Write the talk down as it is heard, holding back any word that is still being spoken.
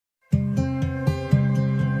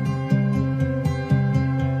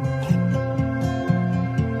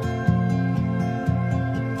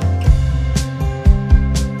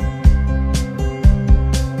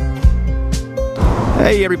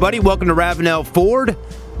Hey everybody, welcome to Ravenel Ford.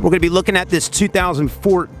 We're going to be looking at this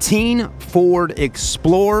 2014 Ford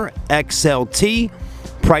Explorer XLT.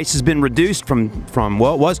 Price has been reduced from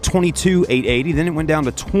well, it was $22,880, then it went down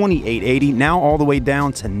to $28,880, now all the way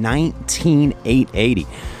down to $19,880.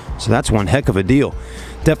 So that's one heck of a deal.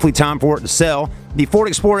 Definitely time for it to sell. The Ford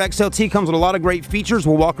Explorer XLT comes with a lot of great features.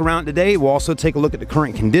 We'll walk around today. We'll also take a look at the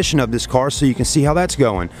current condition of this car so you can see how that's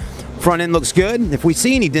going. Front end looks good. If we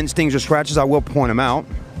see any dents, stings, or scratches, I will point them out.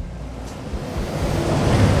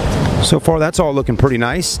 So far, that's all looking pretty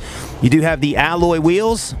nice. You do have the alloy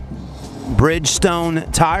wheels,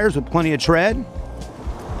 Bridgestone tires with plenty of tread.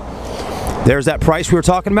 There's that price we were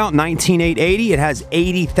talking about, $19,880. It has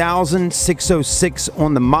 80,606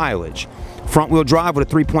 on the mileage. Front wheel drive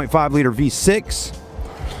with a 3.5 liter V6.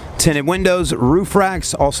 Tinted windows, roof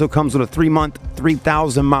racks. Also comes with a 3-month,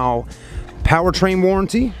 3,000 mile powertrain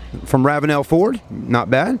warranty from Ravenel Ford. Not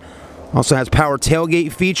bad. Also has power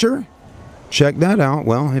tailgate feature. Check that out.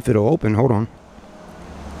 Well, if it'll open, hold on.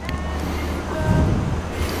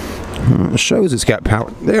 It shows it's got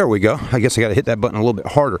power. There we go. I guess I got to hit that button a little bit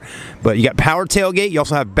harder. But you got power tailgate. You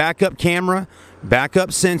also have backup camera, backup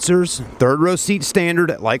sensors, third row seat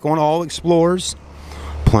standard, like on all Explorers.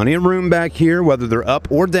 Plenty of room back here, whether they're up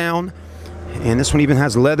or down. And this one even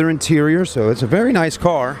has leather interior, so it's a very nice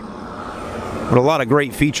car with a lot of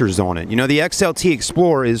great features on it. You know, the XLT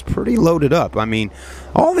Explorer is pretty loaded up. I mean,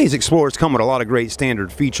 all these Explorers come with a lot of great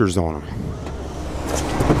standard features on them.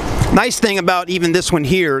 Nice thing about even this one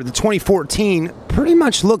here, the 2014 pretty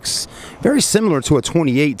much looks very similar to a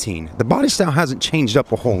 2018. The body style hasn't changed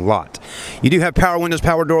up a whole lot. You do have power windows,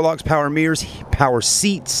 power door locks, power mirrors, power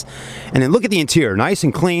seats, and then look at the interior, nice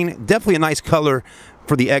and clean. Definitely a nice color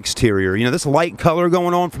for the exterior. You know, this light color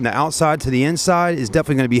going on from the outside to the inside is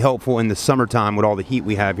definitely going to be helpful in the summertime with all the heat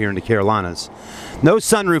we have here in the Carolinas. No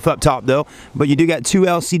sunroof up top though, but you do got 2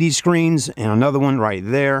 LCD screens and another one right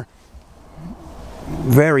there.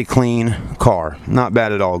 Very clean car, not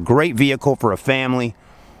bad at all. Great vehicle for a family,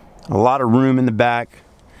 a lot of room in the back,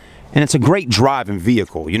 and it's a great driving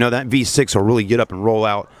vehicle. You know, that V6 will really get up and roll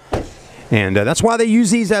out, and that's why they use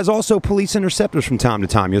these as also police interceptors from time to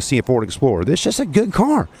time. You'll see a Ford Explorer. This is just a good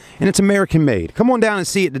car, and it's American made. Come on down and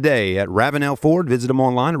see it today at Ravenel Ford. Visit them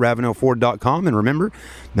online at ravenelford.com, and remember,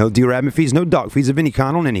 no dealer admin fees, no doc fees of any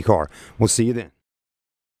kind on any car. We'll see you then.